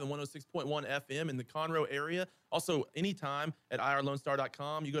 104.5 and 106.1 FM in the Conroe area. Also, anytime at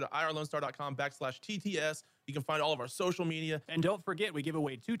irlonestar.com. You go to irlonestar.com/TTS. You can find all of our social media. And don't forget, we give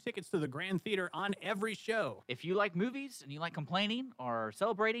away 2 tickets to the Grand Theater on every show. If you like movies and you like complaining or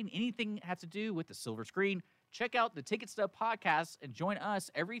celebrating anything that has to do with the silver screen, check out the Ticket Stub Podcast and join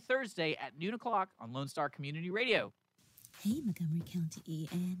us every Thursday at noon o'clock on Lone Star Community Radio. Hey, Montgomery County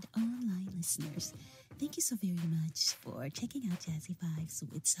and online listeners. Thank you so very much for checking out Jazzy Vibes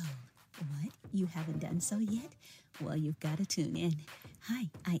with Soul. What? You haven't done so yet? Well, you've got to tune in. Hi,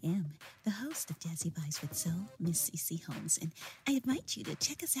 I am the host of Jazzy Vibes with Soul, Miss CeCe Holmes, and I invite you to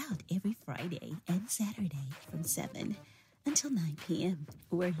check us out every Friday and Saturday from 7 until 9 p.m.,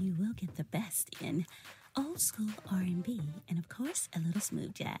 where you will get the best in old school R&B, and of course, a little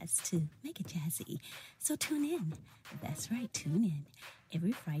smooth jazz to make it jazzy. So tune in. That's right, tune in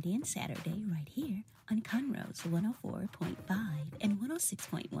every Friday and Saturday right here on Conroe's 104.5 and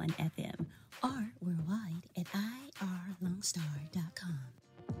 106.1 FM or worldwide at irlonestar.com.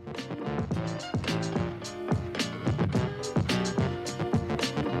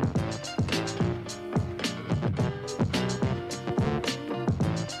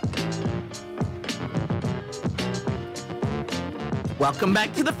 Welcome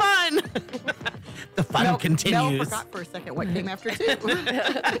back to the fun. The fun continues. Mel forgot for a second what came after 2.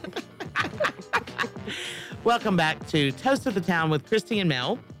 Welcome back to Toast of the Town with Christy and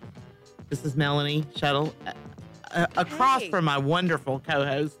Mel. This is Melanie Shuttle, across from my wonderful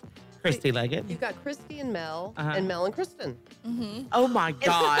co-host, Christy Leggett. You've got Christy and Mel, and Mel and Kristen. Mm-hmm. Oh my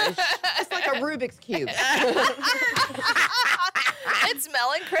gosh. It's like a Rubik's Cube. It's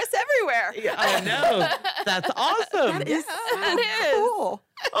Mel and Chris everywhere. Yeah, oh no, that's awesome. That is cool.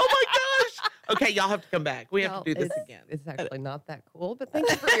 Oh my gosh. Okay, y'all have to come back. We have to do this again. It's actually not that cool, but thank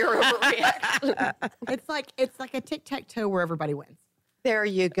you for your overreaction. It's like a tic-tac-toe where everybody wins. There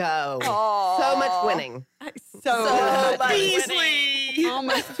you go. Aww. So much winning. So much Beasley.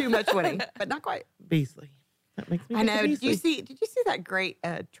 almost too much winning, but not quite. Beasley. That makes me I think know. of Did you Beasley. see that great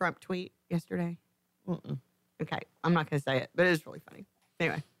Trump tweet yesterday? Okay, I'm not going to say it, but it was really funny.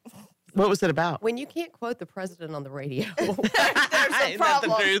 Anyway, What was it about? When you can't quote the president on the radio, There's a Isn't that the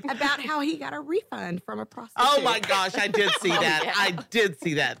problem. truth? about how he got a refund from a prostitute. Oh my gosh, I did see that. yeah. I did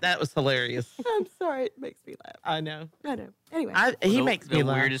see that. That was hilarious. I'm sorry, it makes me laugh. I know. I know. Anyway, He The- makes the me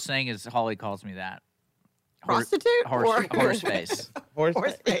laugh. weirdest thing is Holly calls me that. prostitute or Horse face. Horse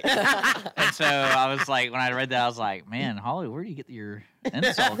face. And so I was like, when I read that, I was like, man, Holly, where do you get your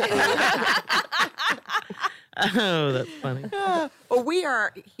insults from? Oh, that's funny. Well, we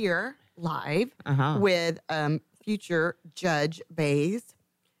are here live with future Judge Bays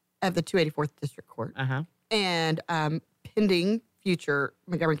of the 284th District Court and pending future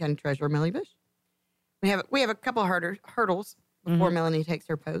Montgomery County Treasurer Melanie Bush. We have a couple of hurdles before Melanie takes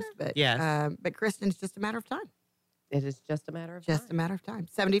her post, but but Kristen's just a matter of time. it is just a matter of Just time. a matter of time.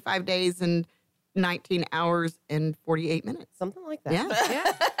 75 days and 19 hours and 48 minutes. Something like that. Yeah.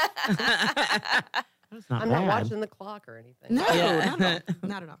 That's not I'm bad. not watching the clock or anything. No, not at all.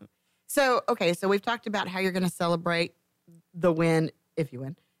 Not at all. So, okay, so we've talked about how you're going to celebrate the win, if you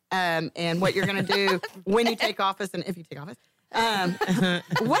win, and what you're going to do when you take office and if you take office.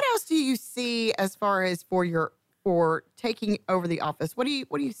 What else do you see as far as for taking over the office? What do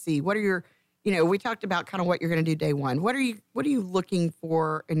you see? What are your, we talked about kind of what you're going to do day one. What are you looking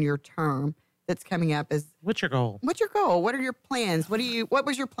for in your term that's coming up? What's your goal? What's your goal? What are your plans? What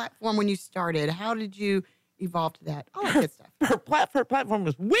was your platform when you started? How did you, evolve to that. All that good stuff. Her platform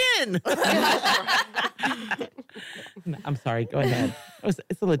was win. No, I'm sorry. Go ahead.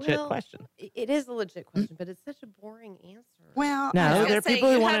 It's a legit question. It is a legit question, but it's such a boring answer. Well, No, I was there gonna are say, people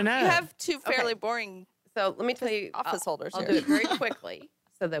who you want to have- know. You have two fairly Okay. boring So let me tell you, office holders I'll here. do it very quickly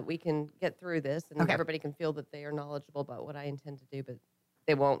so that we can get through this and Okay. everybody can feel that they are knowledgeable about what I intend to do, but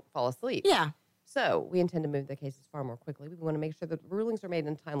they won't fall asleep. yeah. So we intend to move the cases far more quickly. We want to make sure that rulings are made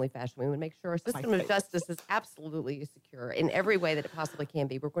in a timely fashion. We want to make sure our system of justice is absolutely secure in every way that it possibly can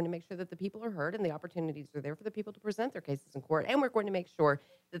be. We're going to make sure that the people are heard and the opportunities are there for the people to present their cases in court. And we're going to make sure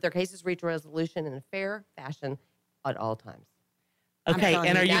that their cases reach resolution in a fair fashion at all times. Okay, telling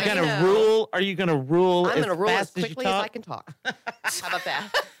and you, are you now you going to know. rule? Are you going to rule I'm as going to rule as fast as you quickly as I talk? can talk. How about that?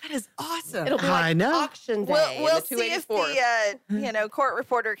 That is awesome. It'll be I like know. auction day. We'll, in we'll the see if 284. the court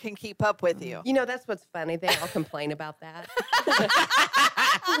reporter can keep up with you. You know, that's what's funny. They all complain about that.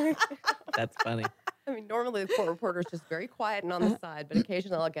 That's funny. I mean, normally the court reporter is just very quiet and on the side, but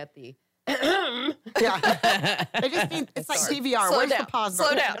occasionally I'll get the. Yeah. They just need, it's like Sorry. DVR. Slow Where's down. the pause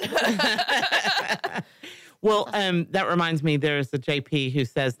Slow button? down. Well, that reminds me, there's a JP who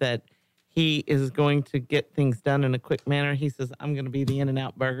says that he is going to get things done in a quick manner. He says, I'm going to be the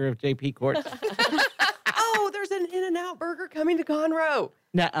In-N-Out Burger of JP courts. Oh, there's an In-N-Out burger coming to Conroe.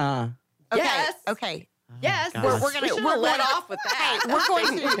 Nuh-uh. Okay. Yes. Okay. Yes. gosh. We're gonna- We should've we're let going- off with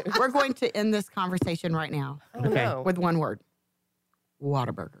that. We're going to end this conversation right now Oh, Okay. no. with one word.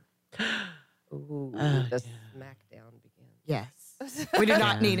 Whataburger. Ooh, Oh, the yeah. smackdown begins. Yes. We do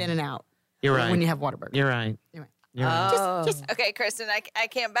not Yeah. need In-N-Out You're right. when you have Whataburger. You're right. Anyway. You're right. Oh. Just Okay, Kristen, I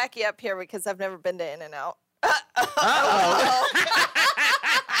can't back you up here because I've never been to In-N-Out. Uh-oh.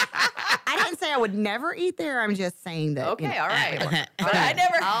 I didn't say I would never eat there. I'm just saying that. Okay, all right. But I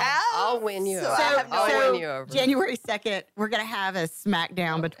never have. I'll win you so over. I have no I'll idea. win you over. January 2nd, we're going to have a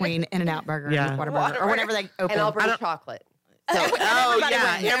smackdown between In-N-Out Burger Yeah. and Whataburger or whenever they open. And I'll bring I don't- chocolate. Oh, everybody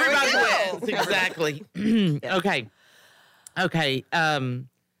yeah. wins. Everybody Everybody wins. Exactly. Okay. Okay.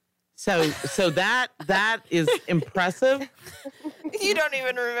 So that is impressive. You don't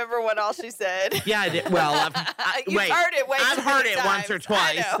even remember what all she said. Yeah, I did. Well, You've wait. heard it way too I've heard many it once or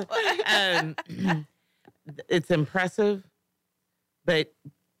times. I twice. know. It's impressive, but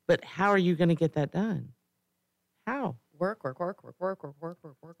how are you going to get that done? How? Work. Okay.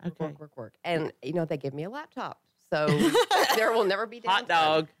 And, they give me a laptop. So there will never be Hot downtime.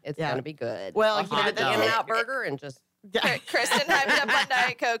 dog. It's Yeah. going to be good. Well, I'll you know, get the dog. In-N-Out burger and just Kristen hyped up on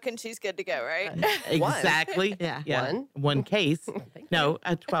Diet Coke and she's good to go, right? One. Exactly. Yeah. One. Case. Thank you. No,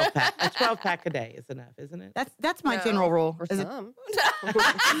 a 12-pack. A 12-pack a day is enough, isn't it? That's my No. general rule. For Is it- some.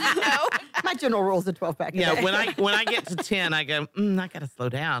 No. my general rule is a 12-pack. Yeah. When I get to 10, I go. I got to slow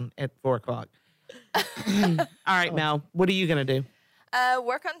down at 4:00. All right, Mel. What are you going to do?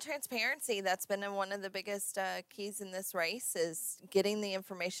 Work on transparency. That's been one of the biggest keys in this race is getting the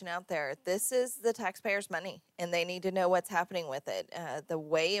information out there. This is the taxpayers' money, and they need to know what's happening with it. The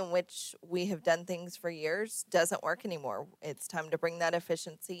way in which we have done things for years doesn't work anymore. It's time to bring that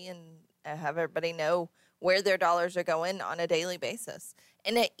efficiency and have everybody know where their dollars are going on a daily basis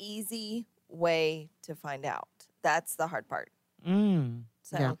in an easy way to find out. That's the hard part.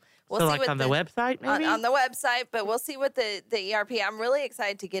 So Yeah. we'll so see like what on the website, maybe? on the website, but we'll see what the ERP. I'm really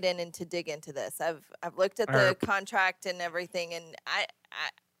excited to get in and to dig into this. I've looked at the contract and everything, and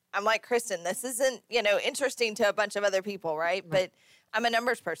I'm like Kristen. This isn't interesting to a bunch of other people, right? But I'm a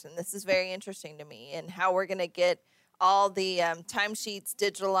numbers person. This is very interesting to me, and how we're going to get all the timesheets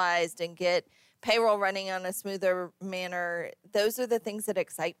digitalized and get payroll running on a smoother manner. Those are the things that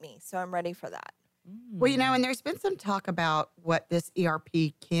excite me. So I'm ready for that. Well, and there's been some talk about what this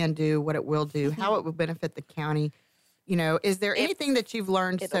ERP can do, what it will do, how it will benefit the county. Is there anything that you've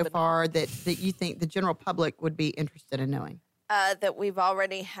learned so far that you think the general public would be interested in knowing? That we've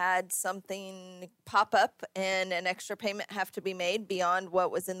already had something pop up and an extra payment have to be made beyond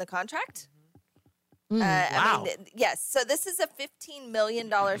what was in the contract. Wow. Yes. So this is a $15 million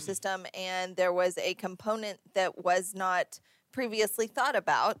system, and there was a component that was not previously thought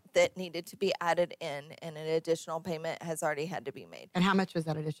about that needed to be added in, and an additional payment has already had to be made. And how much was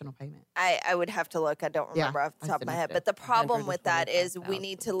that additional payment? I would have to look. I don't remember off the I top of my head. estimate But the problem with that is we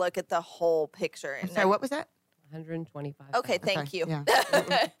need to look at the whole picture. I'm sorry, what was that? 125. Okay, thank you. Yeah.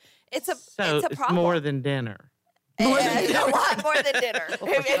 It's a So it's a it's problem. more than dinner. A lot more than dinner. If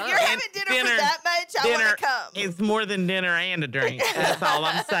you're having dinner for that much, I want to come. It's more than dinner and a drink. That's all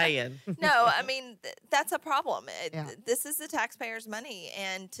I'm saying. No, I mean that's a problem. Yeah. This is the taxpayers' money,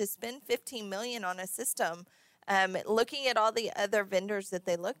 and to spend $15 million on a system, looking at all the other vendors that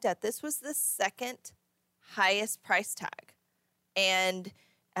they looked at, this was the second highest price tag, and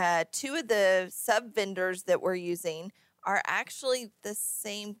 2 of the sub vendors that we're using are actually the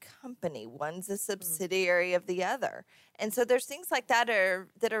same company. One's a subsidiary of the other. And so there's things like that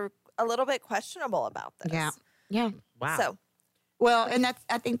that are a little bit questionable about this. Yeah. Yeah. Wow. So, Well, and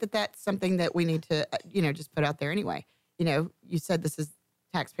I think that's something that we need to, just put out there anyway. You said this is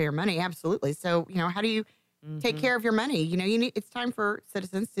taxpayer money. Absolutely. So, how do you take care of your money? It's time for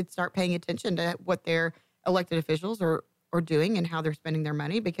citizens to start paying attention to what their elected officials are doing and how they're spending their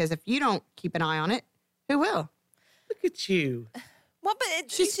money. Because if you don't keep an eye on it, who will? Look at you. well, but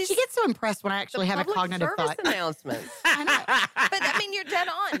She gets so impressed when I actually have a cognitive service thought. announcements. but I mean, you're dead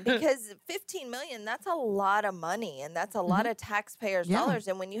on because $15 million, that's a lot of money and that's a lot of taxpayers' Yeah. dollars.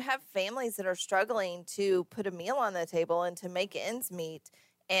 And when you have families that are struggling to put a meal on the table and to make ends meet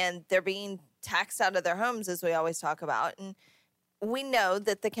and they're being taxed out of their homes, as we always talk about, and we know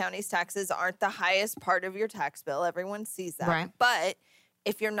that the county's taxes aren't the highest part of your tax bill. Everyone sees that. Right. But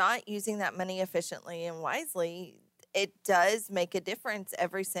if you're not using that money efficiently and wisely, it does make a difference.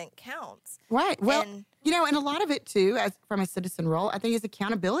 Every cent counts. Right. Well, And- and a lot of it too, as from a citizen role, I think is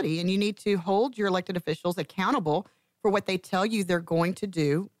accountability. And you need to hold your elected officials accountable for what they tell you they're going to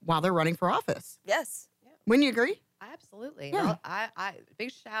do while they're running for office. Yes. Wouldn't you agree? Absolutely. Yeah. I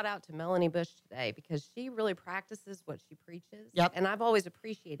big shout out to Melanie Bush today because she really practices what she preaches. Yep. And I've always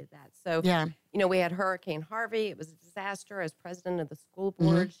appreciated that. So, Yeah. we had Hurricane Harvey. It was a disaster. As president of the school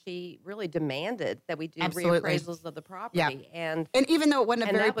board, she really demanded that we do Absolutely. reappraisals of the property. Yeah. And even though it wasn't a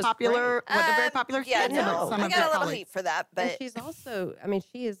and very that was popular, great. wasn't a very popular Yeah, schedule, no. some I of got your a little colleagues. heat for that, And but she's also,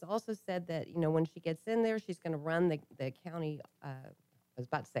 she has also said that, when she gets in there, she's going to run the county, I was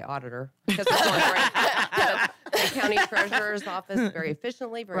about to say auditor, because it's more great. The county treasurer's office very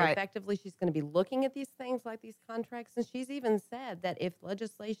efficiently, very Right. effectively. She's going to be looking at these things like these contracts. And she's even said that if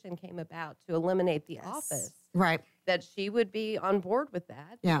legislation came about to eliminate the office, Right. that she would be on board with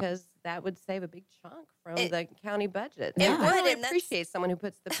that Yeah. because that would save a big chunk from It- the county budget. It And I would, really and that's- appreciate someone who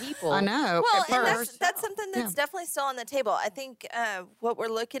puts the people. I know. well, at and first. that's something that's definitely still on the table. I think what we're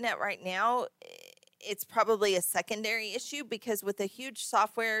looking at right now, it's probably a secondary issue because with a huge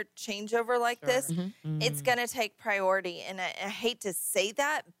software changeover like this, Mm-hmm. it's going to take priority. And I hate to say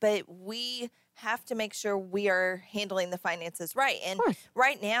that, but we have to make sure we are handling the finances right. And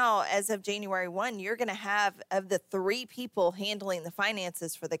right now, as of January 1, you're going to have, of the 3 people handling the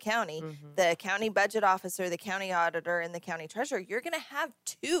finances for the county, the county budget officer, the county auditor, and the county treasurer, you're going to have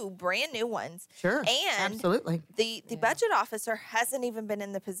 2 brand new ones. Sure. And Absolutely. the budget officer hasn't even been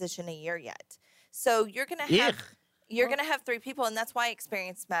in the position a year yet. So you're going to have going to have 3 people, and that's why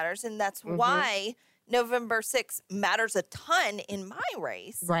experience matters, and that's why November 6th matters a ton in my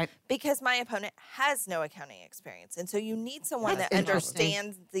race, Right. because my opponent has no accounting experience, and so you need someone That's that interesting.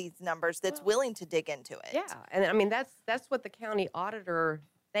 understands these numbers, that's willing to dig into it. Yeah, and I mean that's what the county auditor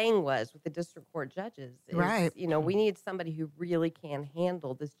thing was with the district court judges. Is, Right. we need somebody who really can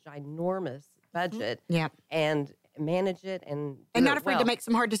handle this ginormous budget Yeah. and manage it and And do not it afraid well. to make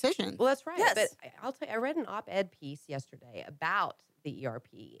some hard decisions. Well, that's right. Yes. But I'll tell you, I read an op-ed piece yesterday about the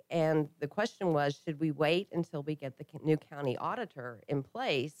ERP, and the question was, should we wait until we get the new county auditor in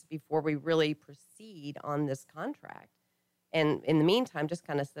place before we really proceed on this contract? And in the meantime, just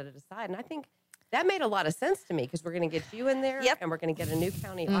kind of set it aside. And I think that made a lot of sense to me because we're going to get you in there, and we're going to get a new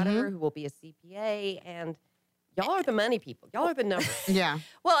county auditor who will be a CPA, and y'all are the money people. Y'all are the numbers. Yeah.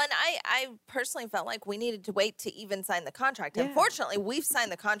 Well, and I personally felt like we needed to wait to even sign the contract. Yeah. Unfortunately, we've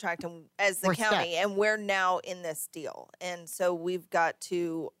signed the contract as the We're county, and we're now in this deal. And so we've got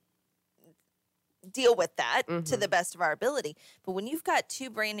to deal with that to the best of our ability. But when you've got 2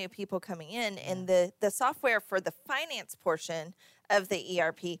 brand new people coming in, and the software for the finance portion of the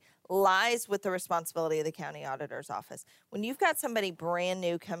ERP lies with the responsibility of the county auditor's office. When you've got somebody brand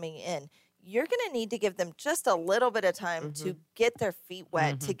new coming in, you're going to need to give them just a little bit of time to get their feet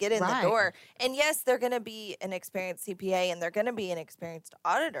wet, to get in Right. the door. And yes, they're going to be an experienced CPA and they're going to be an experienced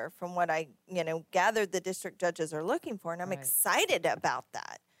auditor from what I, gathered the district judges are looking for. And I'm Right. excited about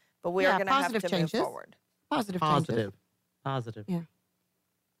that. But we are Yeah, going to have positive to changes. move forward. Positive changes. Positive. Positive. Yeah.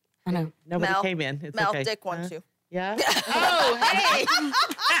 I know. Nobody Mel- came in. It's Mel, okay. Dick wants you. Yeah. Oh, hey.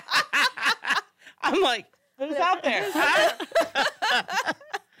 I'm like, who's out there? Huh?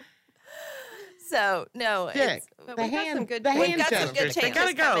 So, no, Dick, But the we've got some hand, good the we've hand got some good gestures. They changes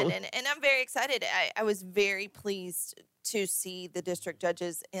gotta go. coming in, and I'm very excited. I was very pleased to see the district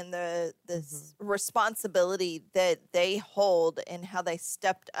judges and the responsibility that they hold and how they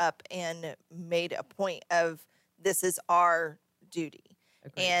stepped up and made a point of this is our duty.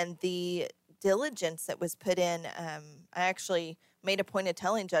 Agreed. And the diligence that was put in, I actually made a point of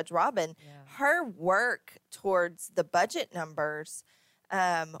telling Judge Robin, her work towards the budget numbers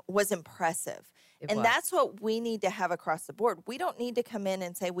was impressive. It And was. that's what we need to have across the board. We don't need to come in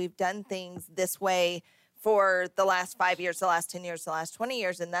and say we've done things this way for the last 5 years, the last 10 years, the last 20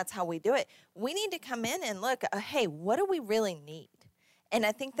 years, and that's how we do it. We need to come in and look, hey, what do we really need? And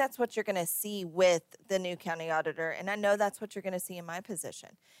I think that's what you're going to see with the new county auditor. And I know that's what you're going to see in my position.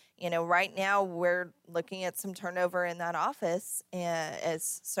 You know, right now we're looking at some turnover in that office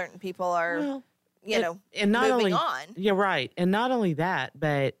as certain people are, Well, moving only, on. You're right. And not only that,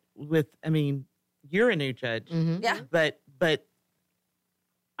 but you're a new judge. Yeah. But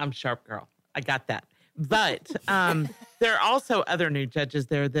I'm sharp girl. I got that. But there are also other new judges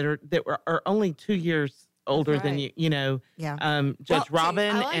there that are only 2 years older than right. you. Yeah. Judge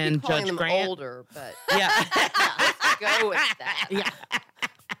Robin I like you and calling Judge them Grant. older, but Yeah. let's go with that. Yeah.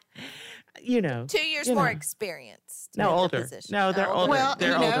 2 years you more know. experienced. No, in the older. position. No, they're older. Well,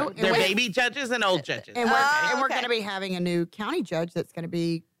 they're you know, older. and They're we- baby judges and old judges. And we're Oh, going okay. to be having a new county judge that's going to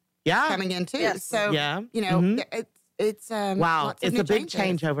be Yeah. coming in too. Yes. So Yeah. it's Wow. lots of It's new a big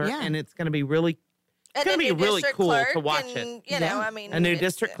changes. changeover, Yeah. and it's going to be really And gonna a be new really district cool to clerk watch and, it. You know, Yeah. I mean, A new it's-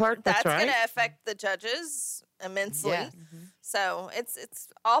 district clerk, that's going right. to affect the judges immensely. Yes. So it's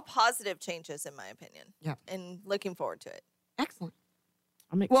all positive changes, in my opinion. Yeah. And looking forward to it. Excellent.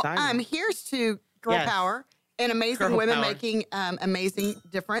 I'm Well, excited. here's to girl Yes. power and amazing Girl women power. making amazing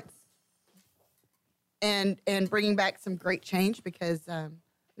difference and bringing back some great change because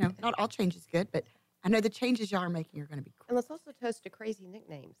not all change is good, but I know the changes y'all are making are going to be And let's also toast to crazy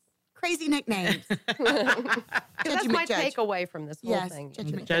nicknames. crazy nicknames. 'Cause that's my McJudge. takeaway from this whole Yes, thing. Judge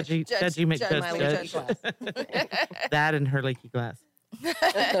McJudge. Judgy Judge- McJudge. Judge My Judge. leaky glass. That and her leaky glass.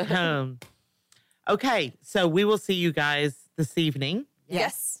 Okay, so we will see you guys this evening,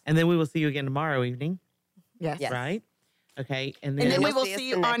 Yes. and then we will see you again tomorrow evening, Yes. Yes. right? Okay, and then, And then we you'll will see us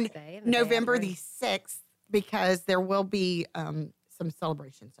see the you next on day and the day November after. the 6th because there will be some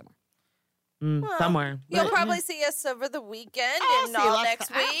celebration somewhere. Well, somewhere. You'll But, probably see us over the weekend I'll and see all lots next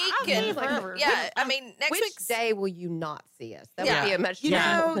of- I'll week. see And forever. yeah, I mean, next Which week's day will you not see us? That Yeah. would be a much You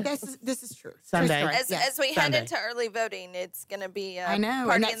Yeah. know, this is true. True Sunday. story. as, Yes. as we Sunday. head into early voting, it's going to be a I know,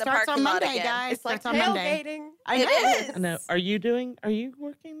 party and that in the starts parking on lot Monday, again. guys. It's like Starts on Monday. tailgating. I It know. is. I know. Are you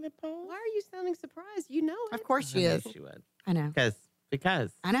working the poll? Why are you sounding surprised? You know it. Of course she I know is. She would. I know.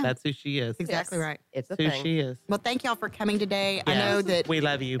 Because I know. that's who she is. Exactly Yes. right. It's a Who thing. she is. Well, thank y'all for coming today. I Yes. know that We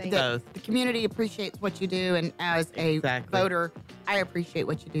love you Thank both. the community appreciates what you do, and as a Exactly. voter, I appreciate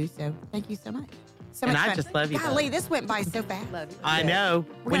what you do. So thank you so much. So And much I fun. just love you Golly, both. this went by so fast. Love you. I know.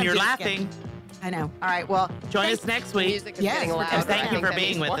 We're When gonna you're do this laughing, again. I know. All right. Well, join thanks- us next The week. music is Yes, getting we're loud. gonna And thank I you think for that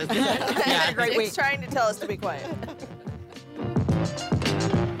being means with us. one. Had a great It's week. trying to tell us to be quiet.